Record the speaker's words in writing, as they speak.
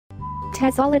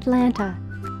TESOL Atlanta.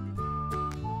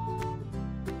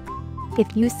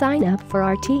 If you sign up for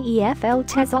our TEFL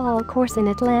TESOL course in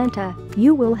Atlanta,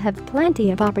 you will have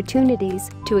plenty of opportunities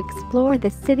to explore the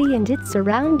city and its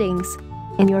surroundings.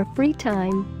 In your free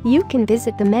time, you can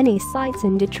visit the many sites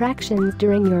and attractions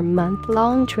during your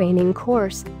month-long training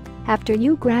course. After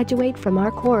you graduate from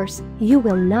our course, you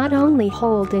will not only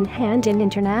hold in hand an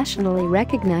internationally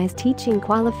recognized teaching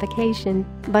qualification,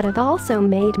 but have also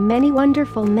made many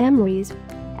wonderful memories.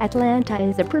 Atlanta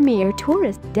is a premier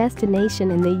tourist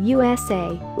destination in the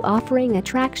USA, offering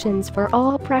attractions for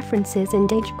all preferences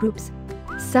and age groups.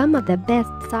 Some of the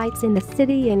best sites in the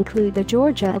city include the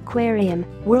Georgia Aquarium,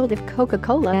 World of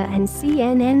Coca-Cola and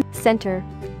CNN Center.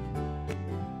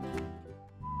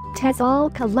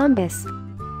 TESOL Columbus.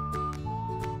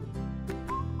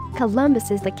 Columbus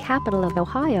is the capital of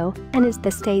Ohio and is the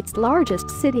state's largest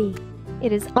city.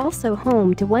 It is also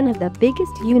home to one of the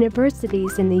biggest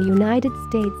universities in the United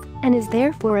States and is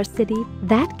therefore a city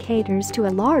that caters to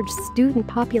a large student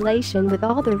population with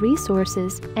all the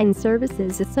resources and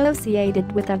services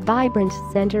associated with a vibrant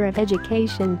center of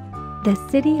education. The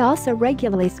city also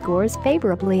regularly scores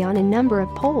favorably on a number of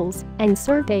polls and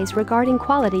surveys regarding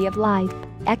quality of life,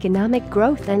 economic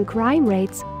growth and crime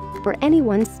rates. For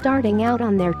anyone starting out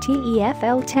on their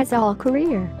TEFL TESOL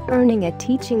career, earning a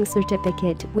teaching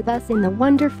certificate with us in the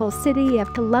wonderful city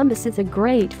of Columbus is a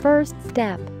great first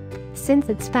step. Since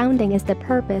its founding as the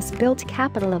purpose-built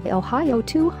capital of Ohio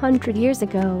 200 years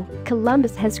ago,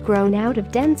 Columbus has grown out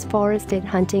of dense forested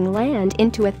hunting land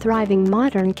into a thriving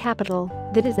modern capital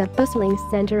that is a bustling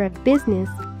center of business,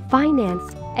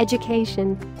 finance,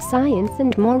 education, science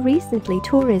and more recently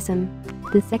tourism.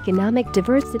 This economic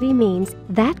diversity means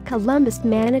that Columbus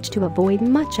managed to avoid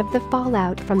much of the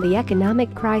fallout from the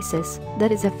economic crisis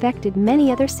that has affected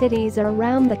many other cities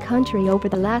around the country over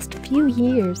the last few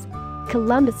years.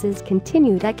 Columbus's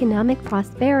continued economic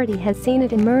prosperity has seen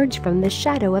it emerge from the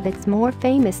shadow of its more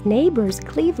famous neighbors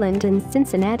Cleveland and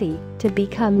Cincinnati to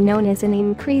become known as an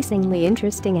increasingly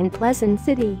interesting and pleasant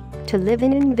city to live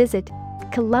in and visit.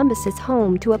 Columbus is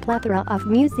home to a plethora of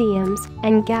museums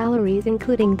and galleries,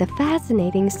 including the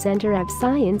fascinating Center of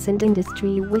Science and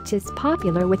Industry, which is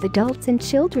popular with adults and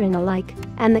children alike,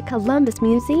 and the Columbus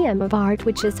Museum of Art,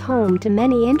 which is home to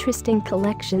many interesting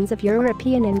collections of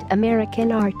European and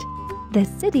American art. The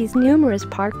city's numerous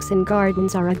parks and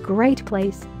gardens are a great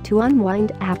place to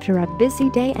unwind after a busy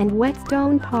day, and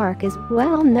Whetstone Park is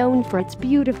well known for its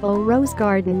beautiful rose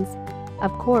gardens.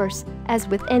 Of course, as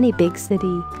with any big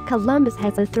city, Columbus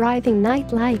has a thriving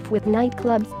nightlife with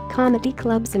nightclubs, comedy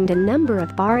clubs and a number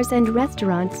of bars and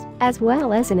restaurants, as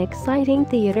well as an exciting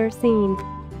theater scene.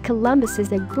 Columbus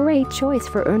is a great choice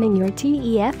for earning your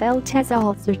TEFL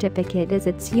TESOL certificate as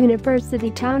its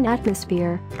university town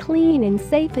atmosphere, clean and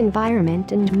safe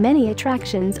environment and many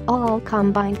attractions all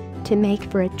combine to make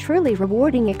for a truly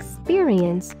rewarding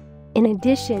experience. In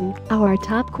addition, our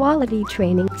top-quality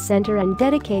training center and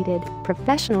dedicated,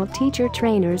 professional teacher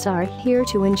trainers are here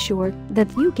to ensure that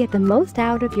you get the most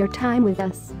out of your time with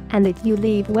us and that you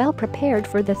leave well prepared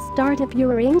for the start of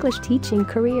your English teaching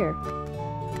career.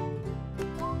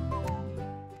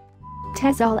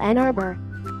 TESOL Ann Arbor.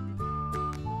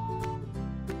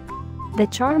 The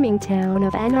charming town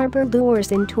of Ann Arbor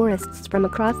lures in tourists from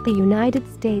across the United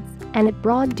States and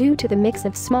abroad due to the mix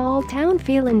of small-town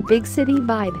feel and big city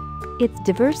vibe. Its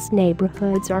diverse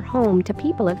neighborhoods are home to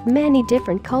people of many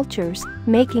different cultures,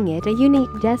 making it a unique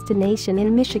destination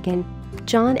in Michigan.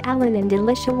 John Allen and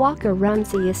Elisha Walker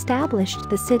Rumsey established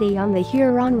the city on the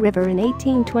Huron River in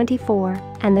 1824,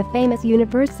 and the famous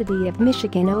University of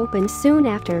Michigan opened soon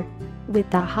after. With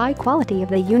the high quality of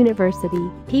the university,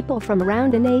 people from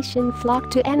around the nation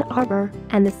flocked to Ann Arbor,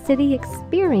 and the city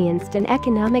experienced an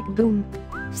economic boom.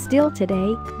 Still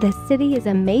today, the city is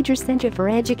a major center for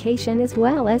education as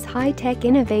well as high-tech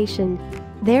innovation.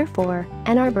 Therefore,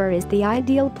 Ann Arbor is the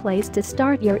ideal place to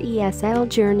start your ESL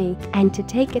journey and to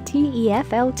take a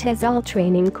TEFL TESOL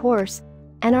training course.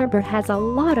 Ann Arbor has a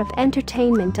lot of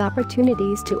entertainment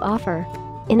opportunities to offer.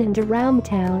 In and around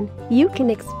town, you can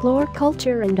explore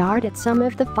culture and art at some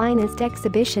of the finest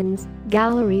exhibitions,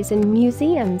 galleries and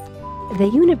museums. The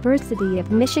University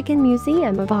of Michigan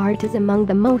Museum of Art is among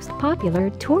the most popular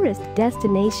tourist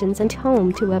destinations and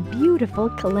home to a beautiful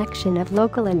collection of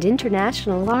local and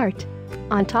international art.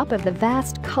 On top of the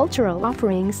vast cultural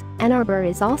offerings, Ann Arbor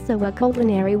is also a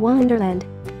culinary wonderland.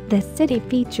 The city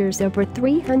features over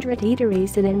 300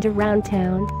 eateries in and around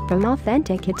town, from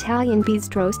authentic Italian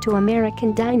bistros to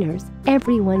American diners.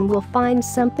 Everyone will find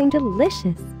something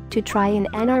delicious to try in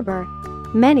Ann Arbor.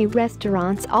 Many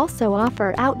restaurants also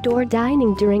offer outdoor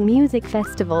dining during music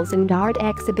festivals and art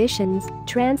exhibitions,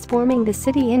 transforming the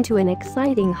city into an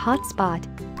exciting hotspot.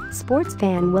 Sports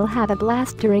fans will have a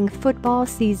blast during football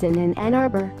season in Ann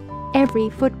Arbor. Every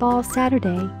football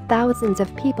Saturday, thousands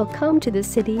of people come to the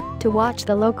city to watch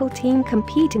the local team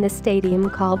compete in a stadium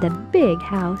called the Big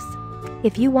House.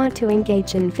 If you want to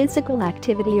engage in physical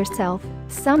activity yourself,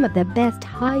 some of the best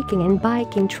hiking and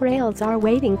biking trails are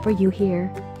waiting for you here.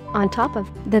 On top of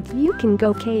that, you can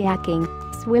go kayaking,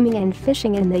 swimming and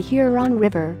fishing in the Huron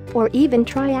River, or even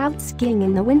try out skiing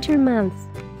in the winter months.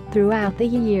 Throughout the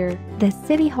year, the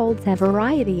city holds a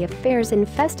variety of fairs and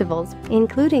festivals,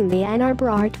 including the Ann Arbor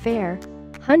Art Fair.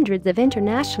 Hundreds of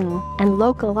international and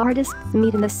local artists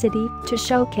meet in the city to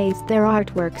showcase their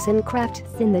artworks and crafts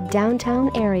in the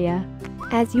downtown area.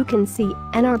 As you can see,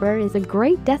 Ann Arbor is a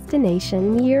great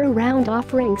destination year-round,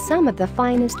 offering some of the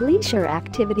finest leisure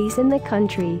activities in the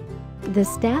country. The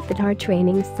staff at our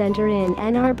training center in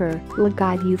Ann Arbor will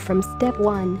guide you from step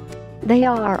 1. They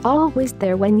are always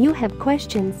there when you have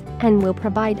questions and will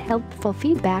provide helpful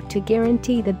feedback to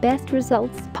guarantee the best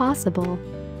results possible.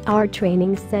 Our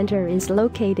training center is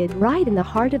located right in the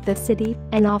heart of the city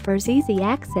and offers easy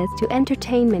access to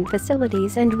entertainment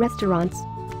facilities and restaurants.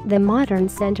 The modern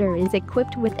center is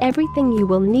equipped with everything you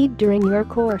will need during your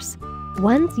course.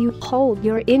 Once you hold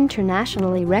your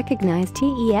internationally recognized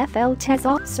TEFL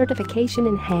TESOL certification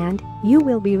in hand, you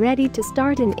will be ready to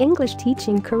start an English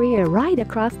teaching career right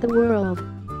across the world.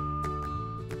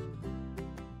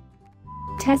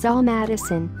 TESOL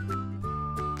Madison.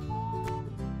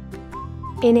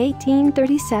 In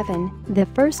 1837, the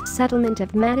first settlement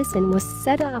of Madison was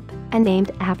set up and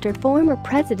named after former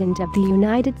President of the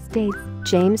United States,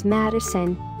 James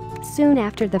Madison. Soon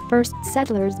after the first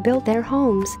settlers built their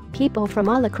homes, people from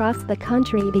all across the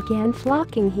country began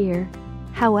flocking here.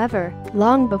 However,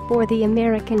 long before the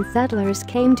American settlers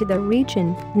came to the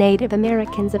region, Native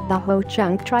Americans of the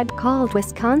Ho-Chunk tribe called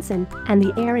Wisconsin and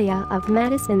the area of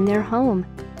Madison their home.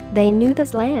 They knew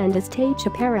this land as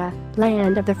Techapera,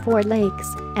 land of the Four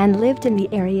Lakes, and lived in the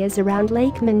areas around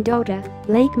Lake Mendota,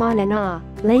 Lake Monona,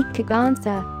 Lake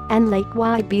Kagansa, and Lake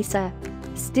Waibisa.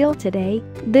 Still today,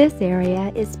 this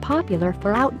area is popular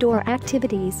for outdoor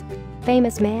activities.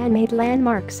 Famous man-made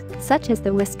landmarks, such as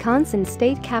the Wisconsin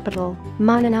State Capitol,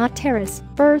 Monona Terrace,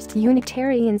 First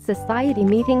Unitarian Society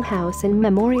Meeting House and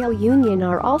Memorial Union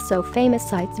are also famous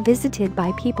sites visited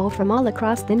by people from all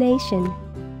across the nation.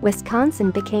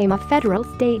 Wisconsin became a federal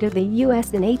state of the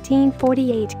U.S. in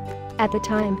 1848. At the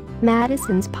time,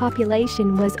 Madison's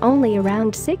population was only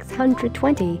around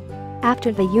 620.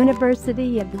 After the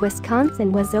University of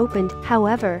Wisconsin was opened,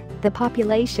 however, the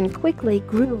population quickly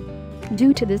grew.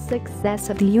 Due to the success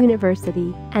of the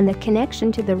university and the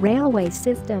connection to the railway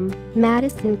system,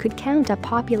 Madison could count a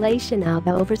population of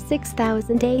over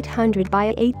 6,800 by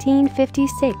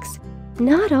 1856.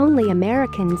 Not only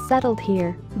Americans settled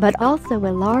here, but also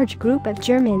a large group of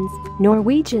Germans,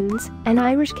 Norwegians, and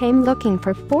Irish came looking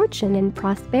for fortune and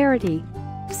prosperity.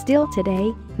 Still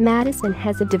today, Madison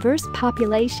has a diverse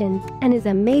population and is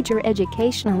a major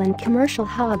educational and commercial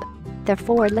hub. The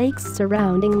Four Lakes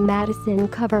surrounding Madison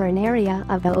cover an area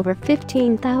of over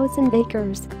 15,000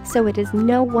 acres, so it is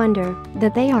no wonder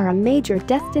that they are a major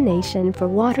destination for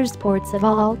water sports of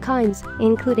all kinds,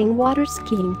 including water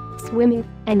skiing, swimming,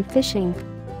 and fishing.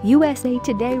 USA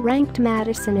Today ranked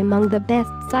Madison among the best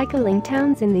cycling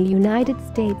towns in the United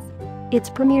States. Its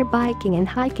premier biking and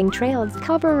hiking trails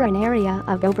cover an area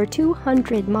of over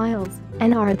 200 miles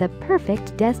and are the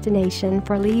perfect destination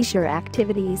for leisure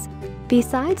activities.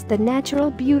 Besides the natural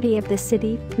beauty of the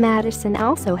city, Madison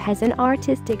also has an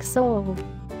artistic soul.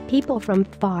 People from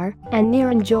far and near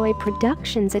enjoy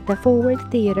productions at the Forward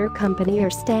Theater Company or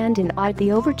stand in at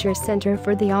the Overture Center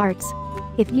for the Arts.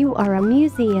 If you are a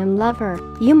museum lover,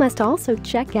 you must also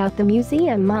check out the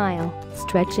Museum Mile,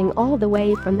 stretching all the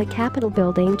way from the Capitol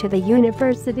Building to the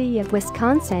University of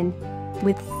Wisconsin.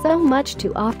 With so much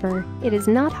to offer, it is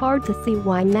not hard to see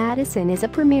why Madison is a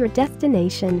premier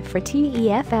destination for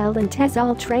TEFL and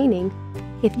TESOL training.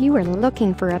 If you are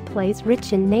looking for a place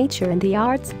rich in nature and the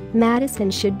arts,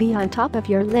 Madison should be on top of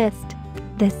your list.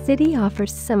 The city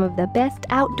offers some of the best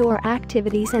outdoor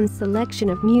activities and selection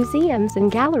of museums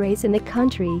and galleries in the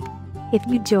country. If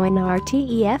you join our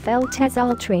TEFL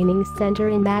TESOL Training Center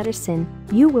in Madison,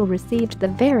 you will receive the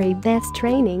very best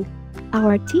training.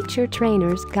 Our teacher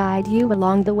trainers guide you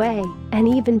along the way and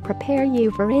even prepare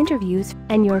you for interviews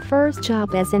and your first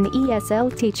job as an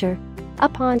ESL teacher.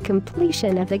 Upon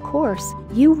completion of the course,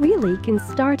 you really can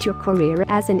start your career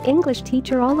as an English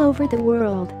teacher all over the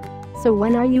world. So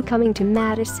when are you coming to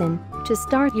Madison to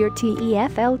start your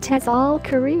TEFL TESOL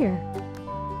career?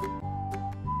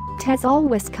 TESOL,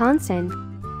 Wisconsin.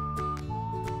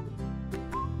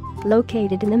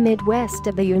 Located in the Midwest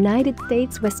of the United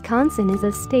States, Wisconsin is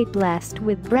a state blessed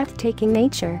with breathtaking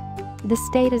nature. The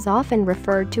state is often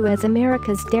referred to as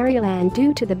America's Dairyland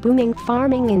due to the booming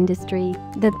farming industry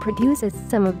that produces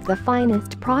some of the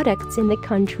finest products in the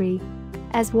country.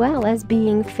 As well as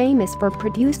being famous for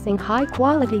producing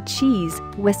high-quality cheese,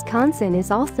 Wisconsin is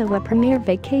also a premier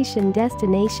vacation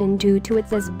destination due to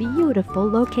its beautiful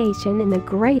location in the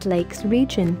Great Lakes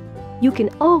region. You can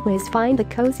always find a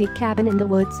cozy cabin in the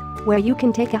woods, where you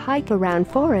can take a hike around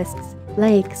forests,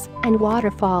 lakes, and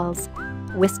waterfalls.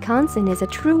 Wisconsin is a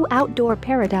true outdoor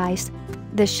paradise.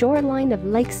 The shoreline of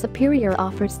Lake Superior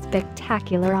offers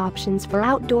spectacular options for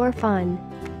outdoor fun.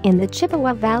 In the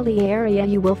Chippewa Valley area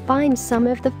you will find some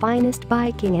of the finest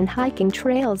biking and hiking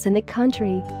trails in the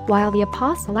country, while the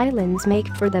Apostle Islands make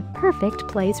for the perfect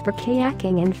place for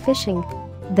kayaking and fishing.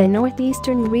 The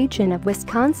northeastern region of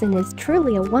Wisconsin is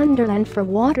truly a wonderland for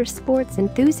water sports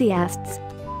enthusiasts.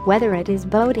 Whether it is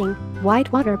boating,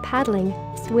 whitewater paddling,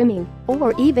 swimming,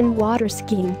 or even water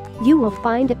skiing, you will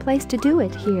find a place to do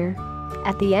it here.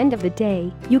 At the end of the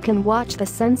day, you can watch the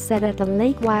sunset at the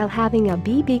lake while having a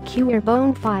BBQ or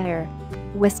bonfire.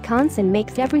 Wisconsin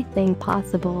makes everything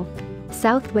possible.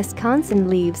 South Wisconsin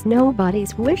leaves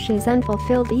nobody's wishes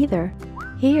unfulfilled either.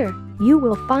 Here, you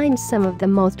will find some of the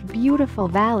most beautiful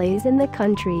valleys in the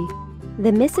country.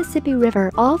 The Mississippi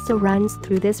River also runs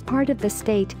through this part of the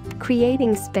state,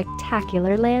 creating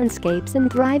spectacular landscapes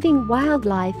and thriving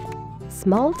wildlife.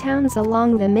 Small towns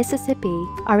along the Mississippi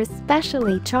are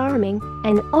especially charming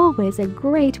and always a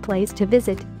great place to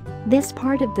visit. This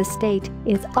part of the state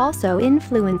is also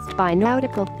influenced by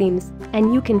nautical themes,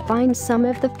 and you can find some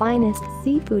of the finest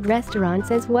seafood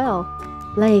restaurants as well.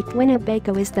 Lake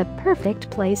Winnebago is the perfect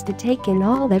place to take in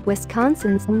all that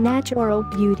Wisconsin's natural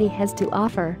beauty has to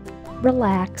offer.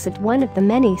 Relax at one of the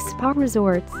many spa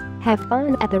resorts, have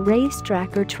fun at the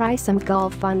racetrack, or try some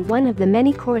golf on one of the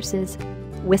many courses.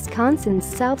 Wisconsin's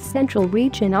south-central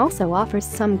region also offers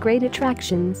some great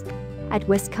attractions. At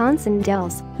Wisconsin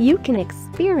Dells, you can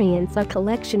experience a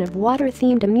collection of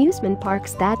water-themed amusement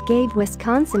parks that gave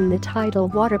Wisconsin the title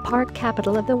Water Park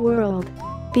Capital of the World.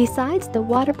 Besides the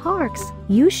water parks,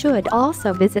 you should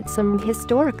also visit some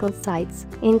historical sites,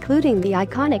 including the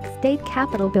iconic State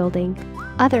Capitol building.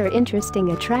 Other interesting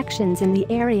attractions in the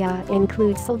area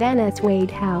include Sylvanus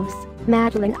Wade House,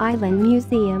 Madeline Island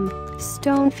Museum,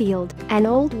 Stonefield, and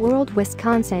Old World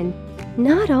Wisconsin.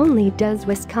 Not only does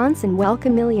Wisconsin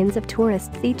welcome millions of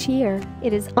tourists each year,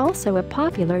 it is also a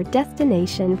popular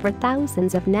destination for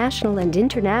thousands of national and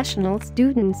international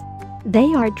students.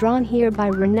 They are drawn here by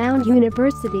renowned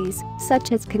universities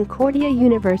such as Concordia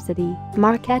University,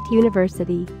 Marquette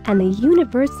University, and the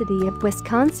University of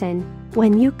Wisconsin.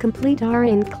 When you complete our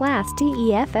in-class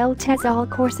TEFL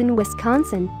TESOL course in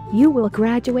Wisconsin, you will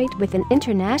graduate with an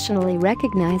internationally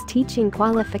recognized teaching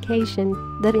qualification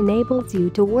that enables you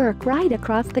to work right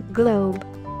across the globe.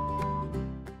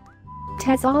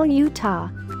 TESOL, Utah.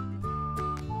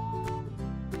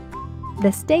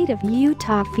 The state of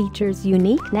Utah features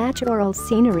unique natural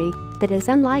scenery that is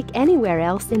unlike anywhere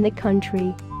else in the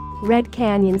country. Red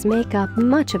canyons make up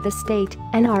much of the state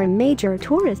and are a major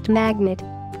tourist magnet.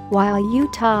 While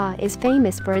Utah is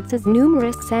famous for its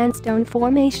numerous sandstone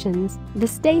formations, the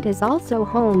state is also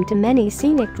home to many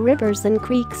scenic rivers and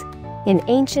creeks. In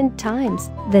ancient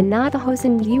times, the Navajos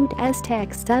and Ute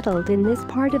Aztecs settled in this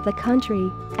part of the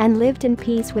country and lived in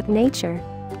peace with nature.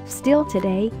 Still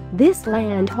today, this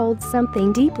land holds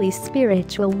something deeply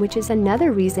spiritual, which is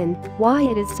another reason why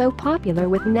it is so popular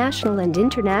with national and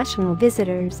international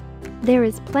visitors. There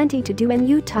is plenty to do in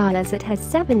Utah, as it has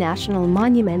 7 national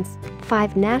monuments,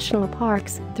 5 national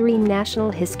parks, 3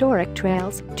 national historic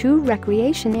trails, 2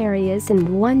 recreation areas,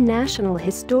 and 1 national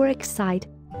historic site.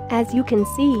 As you can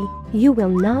see, you will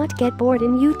not get bored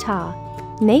in Utah.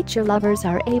 Nature lovers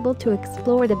are able to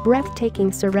explore the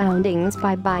breathtaking surroundings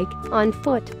by bike, on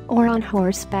foot, or on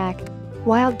horseback.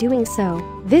 While doing so,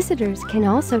 visitors can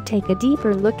also take a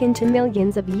deeper look into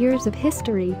millions of years of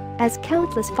history, as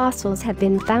countless fossils have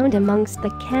been found amongst the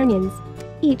canyons.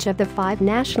 Each of the 5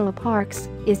 national parks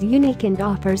is unique and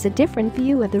offers a different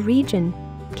view of the region.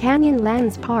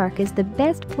 Canyonlands Park is the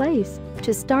best place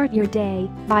to start your day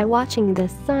by watching the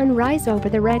sun rise over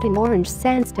the red and orange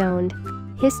sandstone.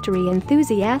 History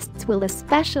enthusiasts will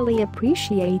especially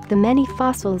appreciate the many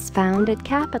fossils found at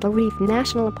Capitol Reef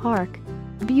National Park.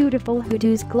 Beautiful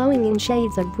hoodoos glowing in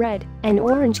shades of red and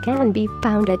orange can be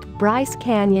found at Bryce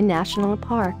Canyon National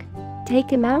Park.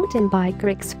 Take a mountain bike or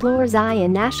explore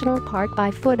Zion National Park by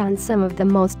foot on some of the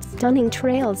most stunning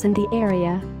trails in the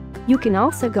area. You can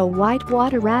also go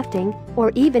whitewater rafting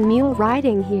or even mule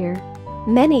riding here.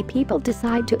 Many people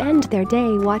decide to end their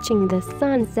day watching the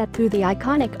sunset through the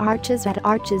iconic arches at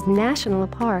Arches National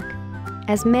Park.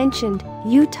 As mentioned,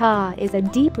 Utah is a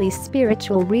deeply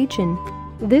spiritual region.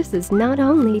 This is not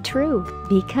only true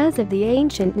because of the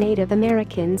ancient Native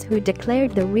Americans who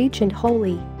declared the region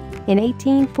holy. In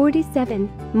 1847,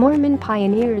 Mormon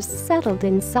pioneers settled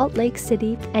in Salt Lake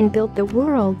City and built the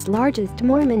world's largest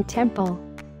Mormon temple.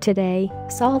 Today,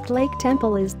 Salt Lake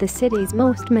Temple is the city's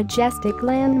most majestic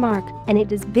landmark, and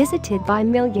it is visited by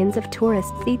millions of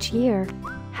tourists each year.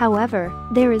 However,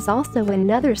 there is also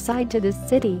another side to the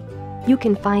city. You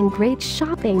can find great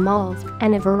shopping malls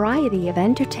and a variety of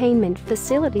entertainment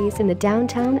facilities in the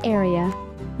downtown area.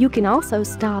 You can also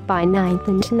stop by 9th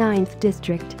and 9th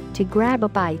District to grab a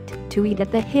bite, to eat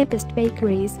at the hippest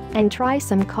bakeries, and try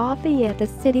some coffee at the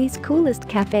city's coolest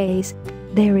cafes.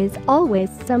 There is always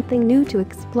something new to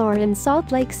explore in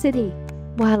Salt Lake City.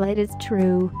 While it is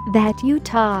true that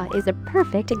Utah is a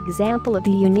perfect example of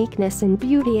the uniqueness and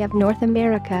beauty of North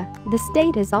America, the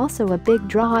state is also a big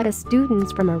draw to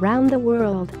students from around the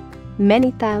world.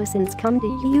 Many thousands come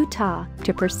to Utah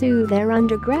to pursue their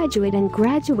undergraduate and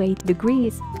graduate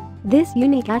degrees. This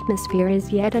unique atmosphere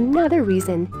is yet another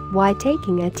reason why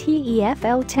taking a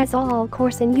TEFL TESOL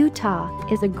course in Utah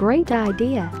is a great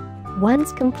idea.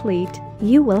 Once complete,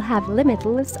 you will have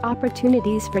limitless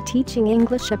opportunities for teaching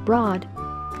English abroad.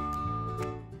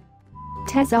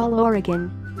 TESOL,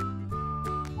 Oregon.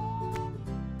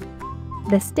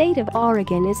 The state of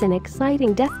Oregon is an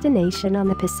exciting destination on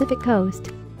the Pacific Coast.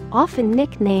 Often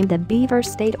nicknamed the Beaver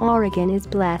State, Oregon is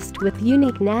blessed with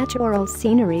unique natural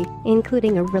scenery,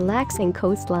 including a relaxing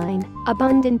coastline,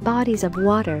 abundant bodies of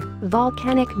water,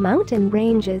 volcanic mountain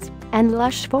ranges, and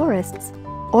lush forests.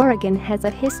 Oregon has a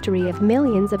history of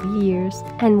millions of years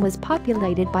and was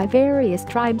populated by various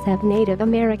tribes of Native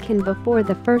American before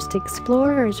the first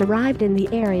explorers arrived in the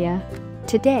area.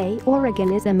 Today,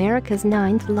 Oregon is America's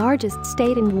 9th largest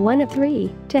state and one of 3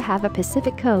 to have a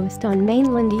Pacific coast on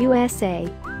mainland USA.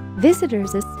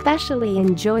 Visitors especially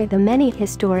enjoy the many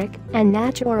historic and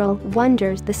natural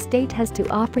wonders the state has to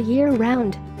offer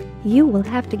year-round. You will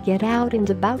have to get out and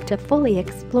about to fully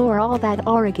explore all that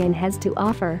Oregon has to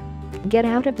offer. Get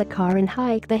out of the car and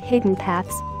hike the hidden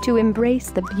paths to embrace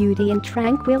the beauty and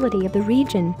tranquility of the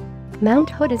region. Mount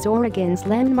Hood is Oregon's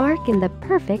landmark and the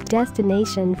perfect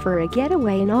destination for a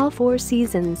getaway in all 4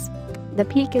 seasons. The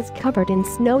peak is covered in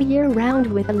snow year-round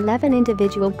with 11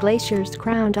 individual glaciers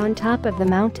crowned on top of the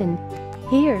mountain.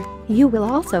 Here, you will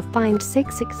also find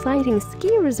 6 exciting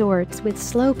ski resorts with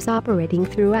slopes operating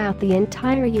throughout the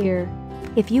entire year.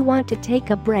 If you want to take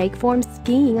a break from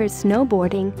skiing or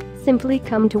snowboarding, simply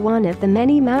come to one of the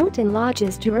many mountain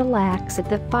lodges to relax at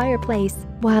the fireplace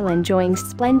while enjoying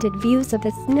splendid views of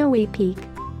the snowy peak.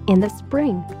 In the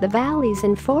spring, the valleys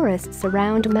and forests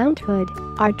around Mount Hood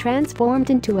are transformed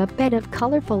into a bed of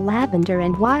colorful lavender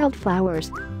and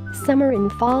wildflowers. Summer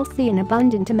and fall see an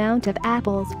abundant amount of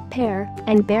apples, pear,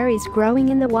 and berries growing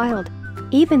in the wild.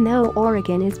 Even though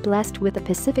Oregon is blessed with a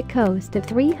Pacific coast of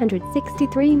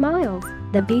 363 miles,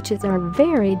 the beaches are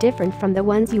very different from the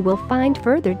ones you will find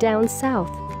further down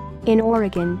south. In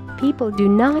Oregon, people do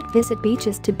not visit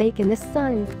beaches to bake in the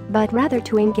sun, but rather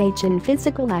to engage in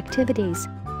physical activities.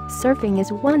 Surfing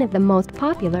is one of the most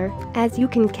popular, as you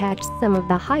can catch some of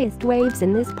the highest waves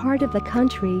in this part of the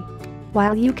country.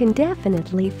 While you can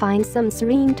definitely find some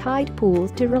serene tide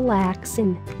pools to relax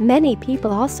in, many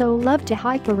people also love to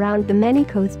hike around the many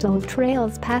coastal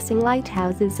trails passing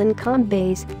lighthouses and calm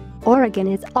bays. Oregon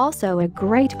is also a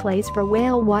great place for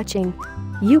whale watching.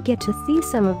 You get to see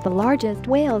some of the largest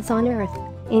whales on Earth,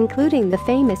 including the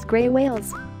famous gray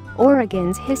whales.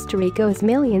 Oregon's history goes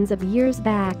millions of years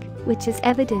back, which is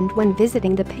evident when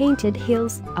visiting the Painted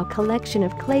Hills, a collection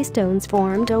of claystones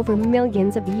formed over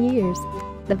millions of years.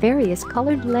 The various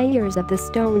colored layers of the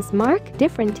stones mark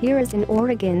different eras in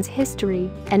Oregon's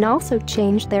history and also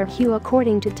change their hue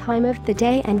according to time of the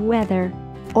day and weather.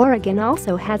 Oregon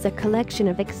also has a collection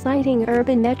of exciting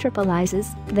urban metropolises,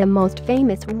 the most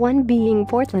famous one being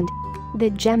Portland.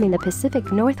 The gem in the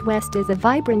Pacific Northwest is a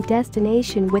vibrant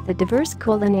destination with a diverse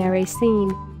culinary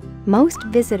scene. Most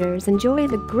visitors enjoy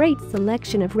the great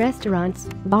selection of restaurants,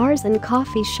 bars, and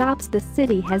coffee shops the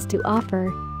city has to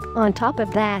offer. On top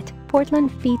of that,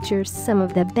 Portland features some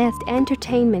of the best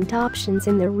entertainment options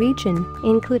in the region,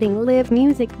 including live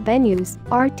music venues,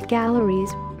 art galleries,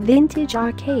 vintage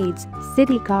arcades,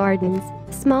 city gardens,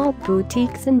 small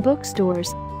boutiques, and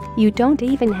bookstores. You don't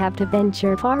even have to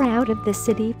venture far out of the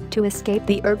city to escape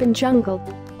the urban jungle.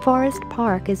 Forest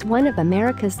Park is one of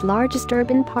America's largest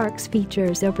urban parks,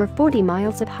 features over 40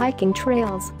 miles of hiking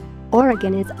trails.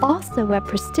 Oregon is also a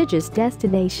prestigious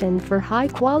destination for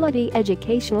high-quality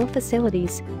educational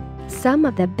facilities. Some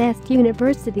of the best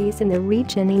universities in the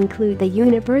region include the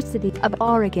University of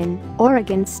Oregon,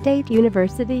 Oregon State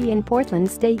University and Portland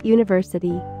State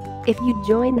University. If you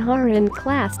join RN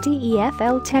Class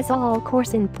TEFL TESOL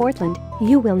course in Portland,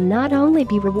 you will not only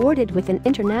be rewarded with an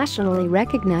internationally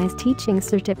recognized teaching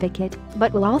certificate,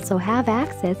 but will also have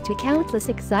access to countless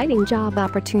exciting job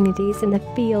opportunities in the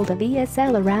field of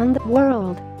ESL around the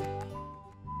world.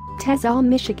 TESOL,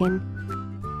 Michigan.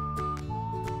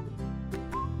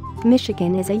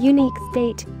 Michigan is a unique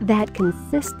state that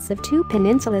consists of two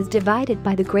peninsulas divided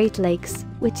by the Great Lakes,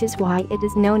 which is why it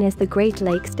is known as the Great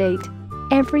Lake State.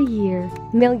 Every year,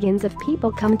 millions of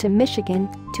people come to Michigan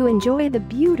to enjoy the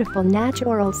beautiful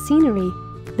natural scenery.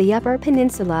 The Upper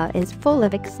Peninsula is full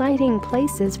of exciting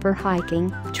places for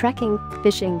hiking, trekking,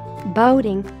 fishing,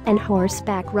 boating, and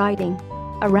horseback riding.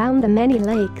 Around the many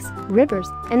lakes, rivers,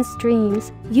 and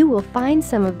streams, you will find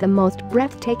some of the most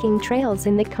breathtaking trails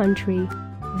in the country.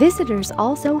 Visitors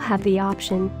also have the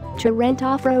option to rent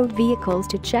off-road vehicles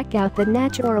to check out the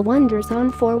natural wonders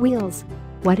on four wheels.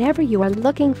 Whatever you are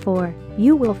looking for,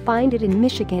 you will find it in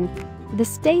Michigan. The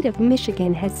state of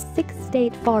Michigan has 6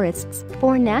 state forests,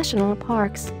 4 national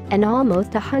parks, and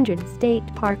almost 100 state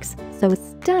parks, so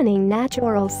stunning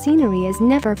natural scenery is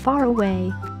never far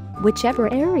away.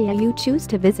 Whichever area you choose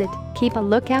to visit, keep a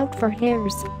lookout for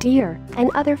hares, deer, and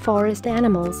other forest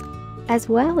animals. As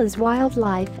well as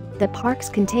wildlife, the parks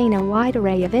contain a wide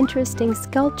array of interesting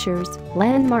sculptures,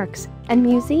 landmarks, and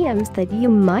museums that you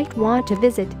might want to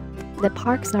visit. The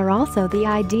parks are also the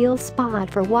ideal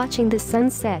spot for watching the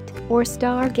sunset or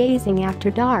stargazing after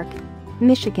dark.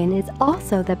 Michigan is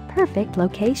also the perfect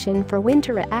location for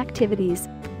winter activities.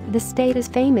 The state is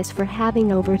famous for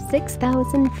having over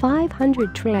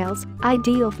 6,500 trails,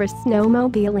 ideal for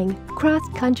snowmobiling,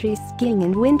 cross-country skiing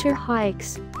and winter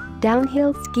hikes.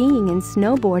 Downhill skiing and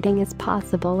snowboarding is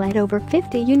possible at over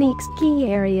 50 unique ski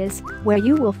areas, where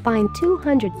you will find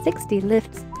 260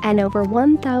 lifts and over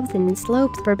 1,000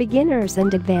 slopes for beginners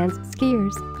and advanced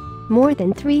skiers. More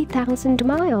than 3,000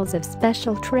 miles of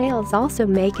special trails also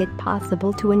make it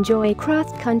possible to enjoy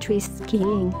cross-country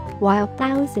skiing, while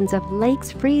thousands of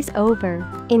lakes freeze over,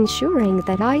 ensuring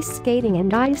that ice skating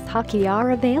and ice hockey are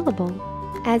available.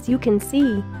 As you can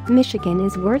see, Michigan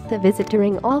is worth a visit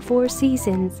during all 4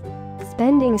 seasons.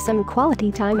 Spending some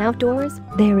quality time outdoors,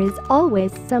 there is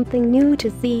always something new to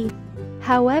see.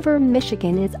 However,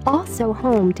 Michigan is also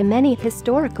home to many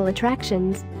historical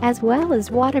attractions, as well as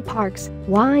water parks,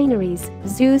 wineries,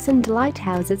 zoos and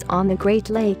lighthouses on the Great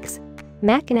Lakes.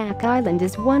 Mackinac Island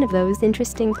is one of those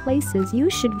interesting places you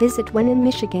should visit when in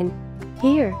Michigan.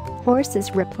 Here,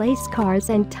 horses replace cars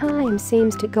and time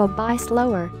seems to go by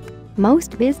slower.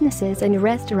 Most businesses and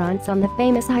restaurants on the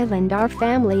famous island are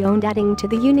family-owned, adding to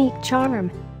the unique charm.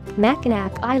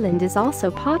 Mackinac Island is also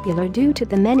popular due to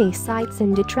the many sights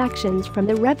and attractions from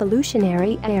the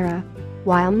Revolutionary era.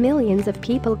 While millions of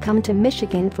people come to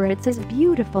Michigan for its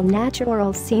beautiful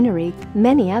natural scenery,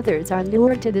 many others are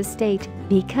lured to the state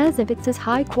because of its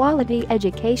high-quality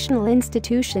educational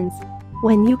institutions.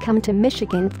 When you come to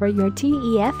Michigan for your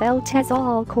TEFL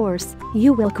TESOL course,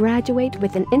 you will graduate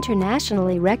with an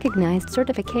internationally recognized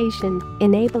certification,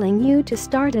 enabling you to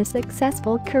start a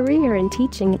successful career in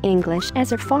teaching English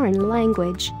as a foreign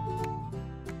language.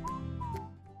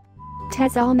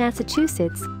 TESOL,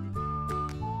 Massachusetts.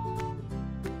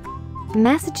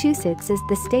 Massachusetts is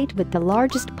the state with the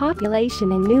largest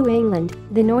population in New England,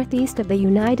 the northeast of the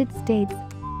United States.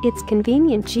 Its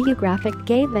convenient geographic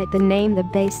gave it the name the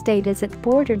Bay State, as it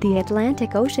bordered the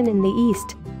Atlantic Ocean in the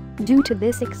east. Due to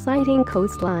this exciting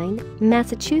coastline,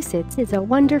 Massachusetts is a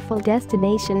wonderful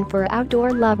destination for outdoor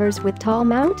lovers with tall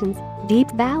mountains, deep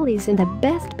valleys and the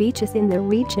best beaches in the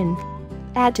region.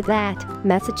 Add to that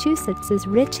Massachusetts'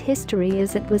 rich history,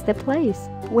 as it was the place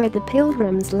where the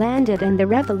Pilgrims landed and the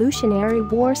Revolutionary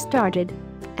War started.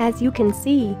 As you can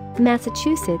see,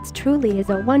 Massachusetts truly is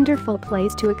a wonderful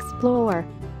place to explore.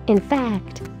 In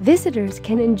fact, visitors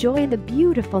can enjoy the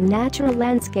beautiful natural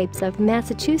landscapes of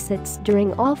Massachusetts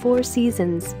during all 4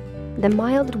 seasons. The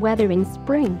mild weather in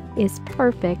spring is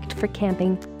perfect for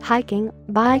camping, hiking,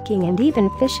 biking and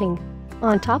even fishing.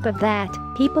 On top of that,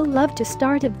 people love to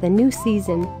start of the new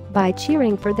season by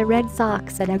cheering for the Red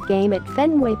Sox at a game at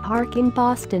Fenway Park in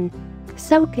Boston.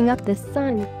 Soaking up the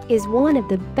sun is one of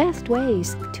the best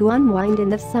ways to unwind in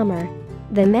the summer.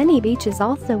 The many beaches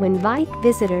also invite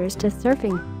visitors to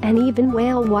surfing and even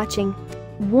whale watching.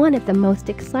 One of the most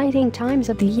exciting times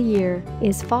of the year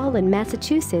is fall in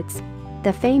Massachusetts.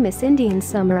 The famous Indian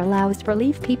summer allows for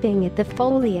leaf peeping at the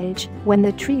foliage when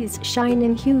the trees shine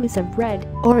in hues of red,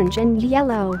 orange and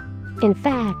yellow. In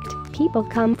fact, people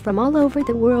come from all over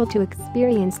the world to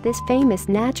experience this famous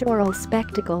natural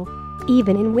spectacle.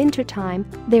 Even in wintertime,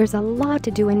 there's a lot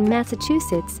to do in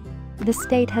Massachusetts. The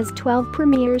state has 12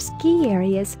 premier ski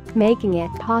areas, making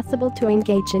it possible to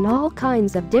engage in all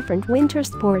kinds of different winter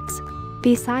sports.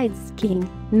 Besides skiing,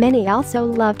 many also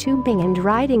love tubing and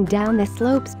riding down the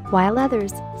slopes, while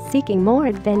others, seeking more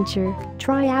adventure,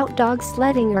 try out dog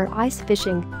sledding or ice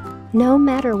fishing. No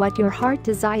matter what your heart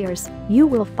desires, you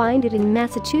will find it in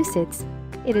Massachusetts.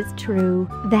 It is true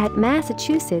that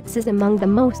Massachusetts is among the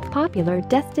most popular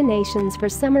destinations for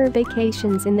summer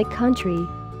vacations in the country.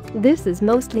 This is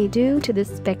mostly due to the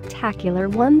spectacular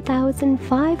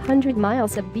 1,500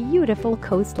 miles of beautiful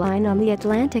coastline on the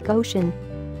Atlantic Ocean.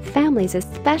 Families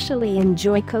especially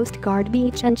enjoy Coast Guard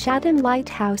Beach and Chatham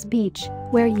Lighthouse Beach,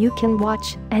 where you can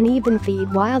watch and even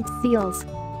feed wild seals.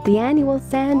 The annual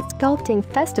Sand Sculpting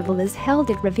Festival is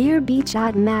held at Revere Beach.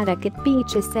 Mattocket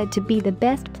Beach is said to be the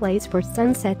best place for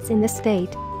sunsets in the state.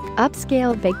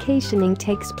 Upscale vacationing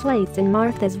takes place in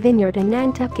Martha's Vineyard in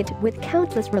Nantucket with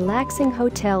countless relaxing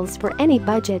hotels for any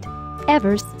budget.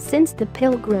 Ever since the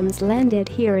Pilgrims landed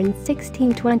here in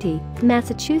 1620,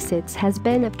 Massachusetts has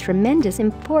been of tremendous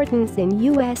importance in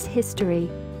U.S. history.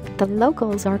 The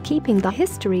locals are keeping the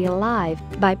history alive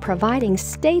by providing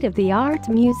state-of-the-art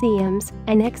museums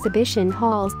and exhibition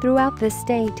halls throughout the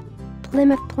state.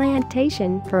 Plymouth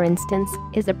Plantation, for instance,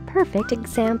 is a perfect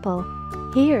example.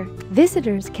 Here,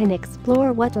 visitors can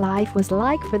explore what life was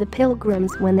like for the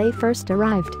Pilgrims when they first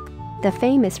arrived. The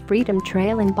famous Freedom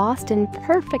Trail in Boston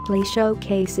perfectly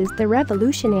showcases the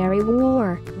Revolutionary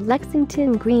War.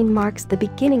 Lexington Green marks the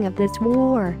beginning of this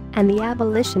war, and the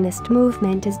abolitionist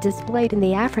movement is displayed in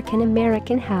the African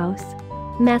American House.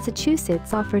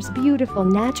 Massachusetts offers beautiful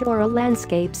natural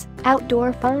landscapes,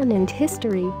 outdoor fun and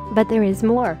history, but there is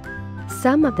more.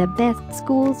 Some of the best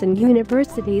schools and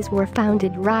universities were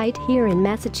founded right here in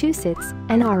Massachusetts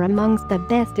and are amongst the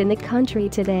best in the country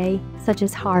today, such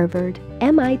as Harvard,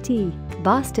 MIT,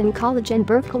 Boston College and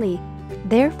Berkeley.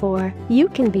 Therefore, you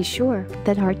can be sure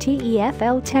that our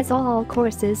TEFL TESOL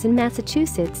courses in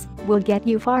Massachusetts will get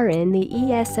you far in the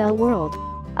ESL world.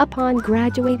 Upon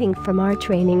graduating from our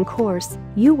training course,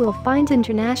 you will find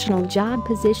international job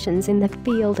positions in the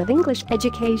field of English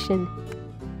education.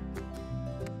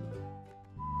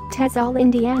 TESOL,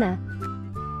 Indiana.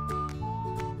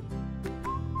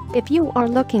 If you are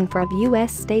looking for a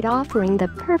U.S. state offering the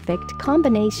perfect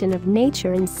combination of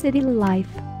nature and city life,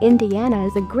 Indiana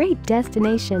is a great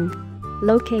destination.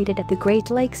 Located at the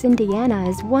Great Lakes, Indiana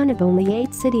is one of only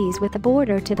 8 cities with a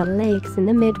border to the lakes in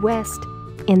the Midwest.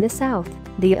 In the south,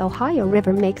 the Ohio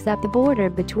River makes up the border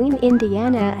between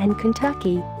Indiana and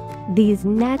Kentucky. These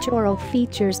natural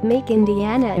features make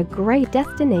Indiana a great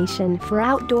destination for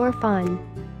outdoor fun.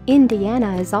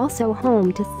 Indiana is also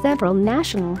home to several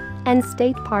national and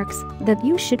state parks that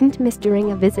you shouldn't miss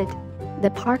during a visit.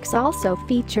 The parks also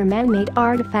feature man-made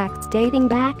artifacts dating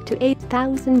back to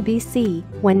 8000 BC,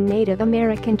 when Native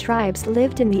American tribes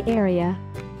lived in the area.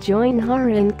 Join our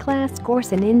in-class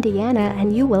course in Indiana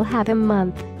and you will have a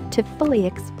month to fully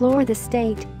explore the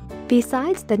state.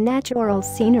 Besides the natural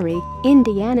scenery,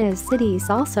 Indiana's cities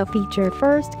also feature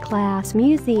first-class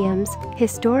museums,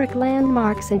 historic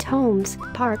landmarks and homes,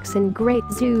 parks and great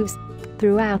zoos.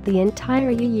 Throughout the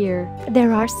entire year,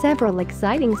 there are several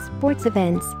exciting sports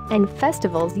events and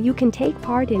festivals you can take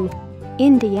part in.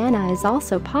 Indiana is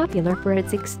also popular for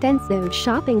its extensive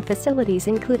shopping facilities,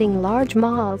 including large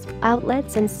malls,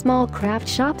 outlets and small craft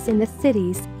shops in the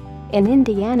cities. In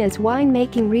Indiana's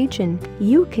winemaking region,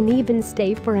 you can even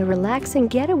stay for a relaxing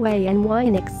getaway and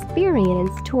wine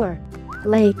experience tour.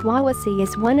 Lake Wawasee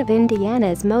is one of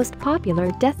Indiana's most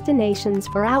popular destinations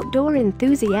for outdoor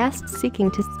enthusiasts seeking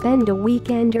to spend a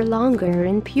weekend or longer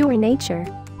in pure nature.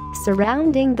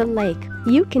 Surrounding the lake,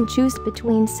 you can choose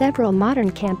between several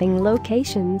modern camping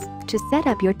locations to set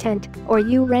up your tent, or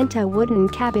you rent a wooden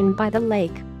cabin by the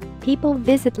lake. People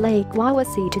visit Lake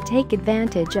Wawasee to take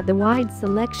advantage of the wide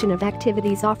selection of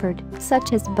activities offered,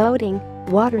 such as boating,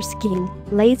 water skiing,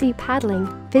 lazy paddling,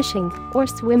 fishing, or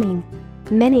swimming.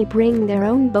 Many bring their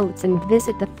own boats and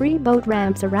visit the free boat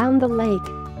ramps around the lake.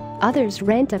 Others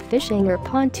rent a fishing or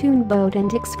pontoon boat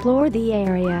and explore the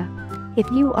area. If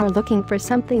you are looking for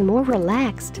something more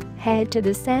relaxed, head to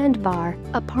the sandbar,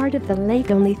 a part of the lake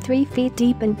only 3 feet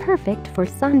deep and perfect for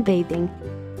sunbathing.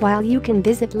 While you can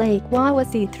visit Lake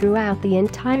Wawasee throughout the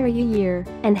entire year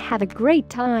and have a great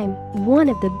time, one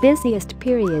of the busiest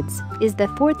periods is the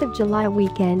 4th of July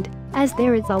weekend, as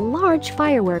there is a large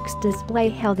fireworks display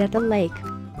held at the lake.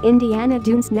 Indiana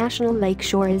Dunes National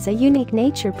Lakeshore is a unique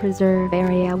nature preserve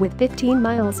area with 15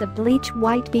 miles of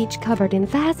bleach-white beach covered in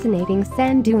fascinating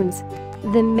sand dunes.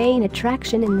 The main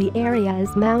attraction in the area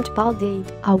is Mount Baldy,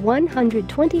 a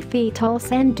 120 feet tall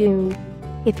sand dune.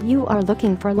 If you are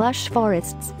looking for lush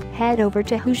forests, head over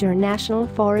to Hoosier National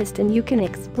Forest and you can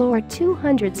explore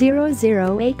 200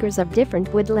 acres of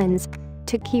different woodlands.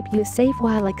 To keep you safe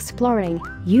while exploring,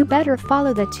 you better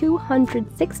follow the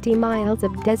 260 miles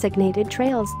of designated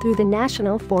trails through the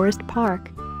National Forest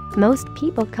Park. Most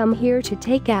people come here to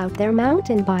take out their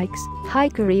mountain bikes,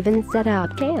 hike or even set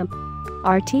up camp.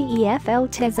 Our TEFL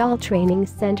TESOL Training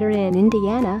Center in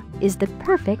Indiana is the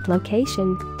perfect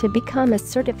location to become a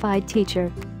certified teacher.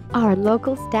 Our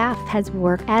local staff has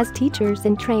worked as teachers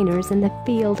and trainers in the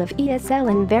field of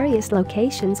ESL in various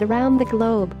locations around the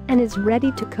globe and is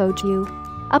ready to coach you.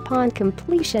 Upon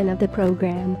completion of the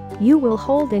program, you will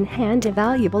hold in hand a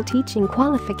valuable teaching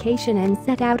qualification and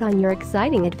set out on your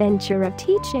exciting adventure of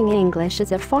teaching English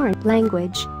as a foreign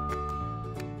language.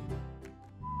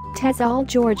 TESOL,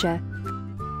 Georgia.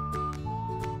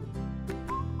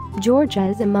 Georgia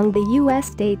is among the U.S.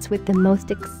 states with the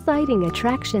most exciting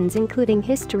attractions including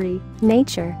history,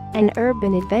 nature, and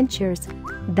urban adventures.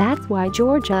 That's why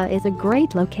Georgia is a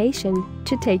great location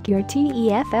to take your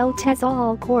TEFL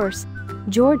TESOL course.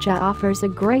 Georgia offers a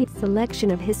great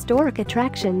selection of historic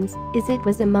attractions as it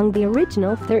was among the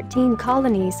original 13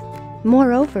 colonies.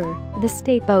 Moreover, the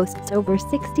state boasts over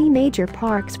 60 major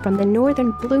parks from the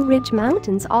northern Blue Ridge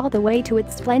Mountains all the way to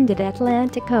its splendid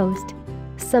Atlantic coast.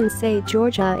 Some say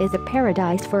Georgia is a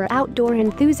paradise for outdoor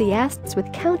enthusiasts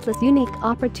with countless unique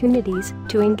opportunities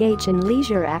to engage in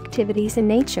leisure activities in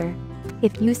nature.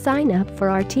 If you sign up for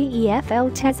our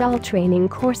TEFL TESOL training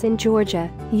course in Georgia,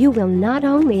 you will not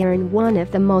only earn one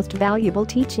of the most valuable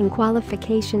teaching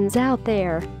qualifications out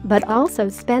there, but also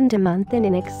spend a month in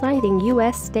an exciting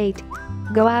U.S. state.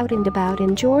 Go out and about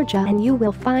in Georgia and you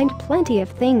will find plenty of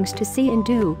things to see and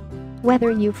do. Whether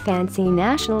you fancy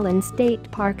national and state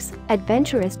parks,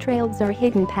 adventurous trails or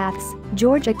hidden paths,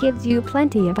 Georgia gives you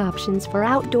plenty of options for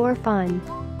outdoor fun.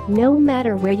 No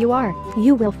matter where you are,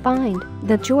 you will find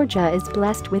that Georgia is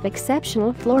blessed with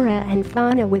exceptional flora and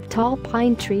fauna with tall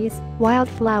pine trees,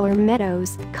 wildflower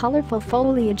meadows, colorful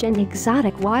foliage and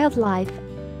exotic wildlife.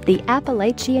 The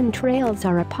Appalachian Trails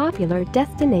are a popular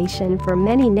destination for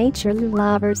many nature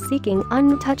lovers seeking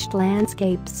untouched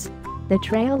landscapes. The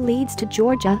trail leads to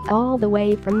Georgia all the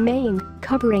way from Maine,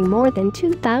 covering more than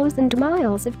 2,000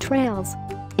 miles of trails.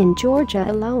 In Georgia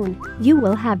alone, you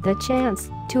will have the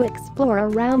chance to explore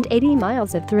around 80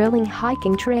 miles of thrilling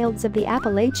hiking trails of the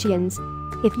Appalachians.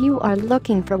 If you are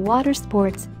looking for water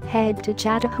sports, head to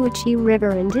Chattahoochee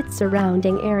River and its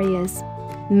surrounding areas.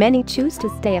 Many choose to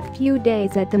stay a few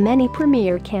days at the many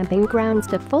premier camping grounds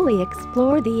to fully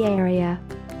explore the area.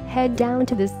 Head down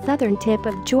to the southern tip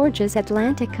of Georgia's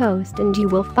Atlantic coast and you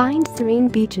will find serene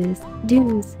beaches,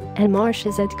 dunes, and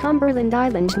marshes at Cumberland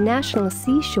Island National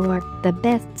Seashore, the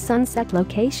best sunset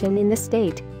location in the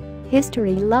state.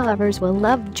 History lovers will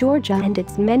love Georgia and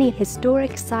its many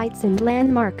historic sites and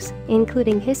landmarks,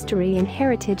 including history and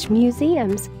heritage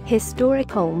museums, historic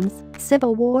homes,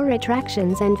 Civil War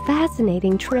attractions and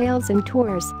fascinating trails and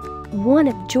tours. One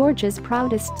of Georgia's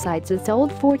proudest sites is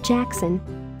Old Fort Jackson.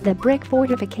 The brick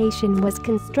fortification was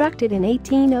constructed in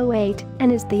 1808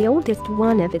 and is the oldest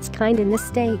one of its kind in the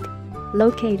state.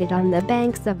 Located on the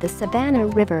banks of the Savannah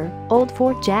River, Old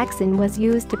Fort Jackson was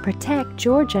used to protect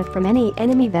Georgia from any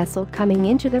enemy vessel coming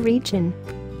into the region.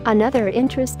 Another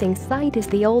interesting site is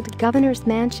the old governor's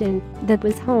mansion that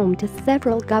was home to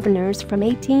several governors from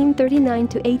 1839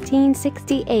 to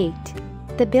 1868.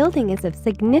 The building is of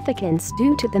significance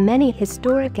due to the many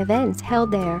historic events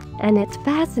held there and its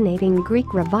fascinating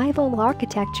Greek Revival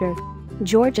architecture.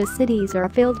 Georgia's cities are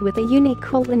filled with a unique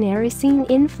culinary scene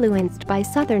influenced by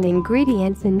southern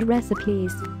ingredients and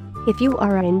recipes. If you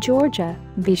are in Georgia,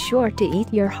 be sure to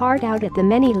eat your heart out at the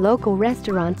many local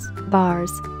restaurants,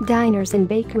 bars, diners and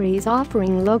bakeries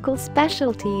offering local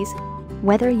specialties.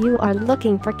 Whether you are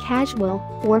looking for casual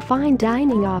or fine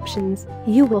dining options,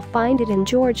 you will find it in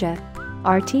Georgia.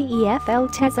 Our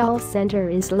TEFL TESOL Center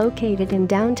is located in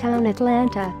downtown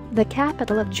Atlanta, the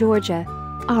capital of Georgia.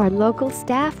 Our local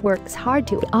staff works hard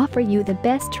to offer you the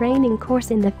best training course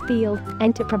in the field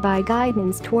and to provide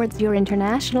guidance towards your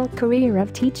international career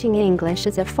of teaching English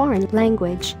as a foreign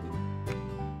language.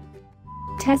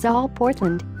 TESOL,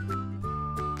 Portland.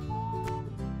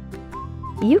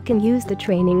 You can use the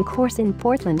training course in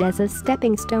Portland as a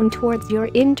stepping stone towards your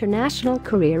international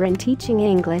career in teaching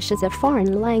English as a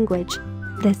foreign language.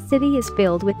 The city is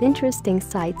filled with interesting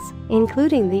sights,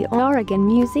 including the Oregon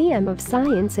Museum of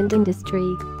Science and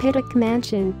Industry, Pittock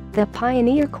Mansion, the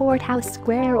Pioneer Courthouse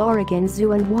Square, Oregon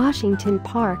Zoo, and Washington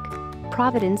Park.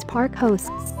 Providence Park hosts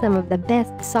some of the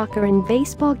best soccer and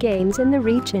baseball games in the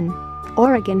region.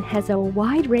 Oregon has a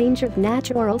wide range of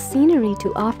natural scenery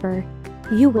to offer.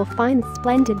 You will find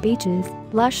splendid beaches,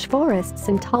 lush forests,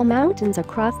 and tall mountains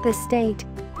across the state.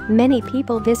 Many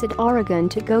people visit Oregon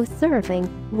to go surfing,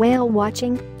 whale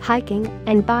watching, hiking,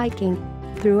 and biking.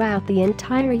 Throughout the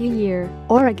entire year,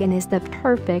 Oregon is the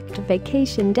perfect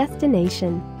vacation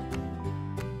destination.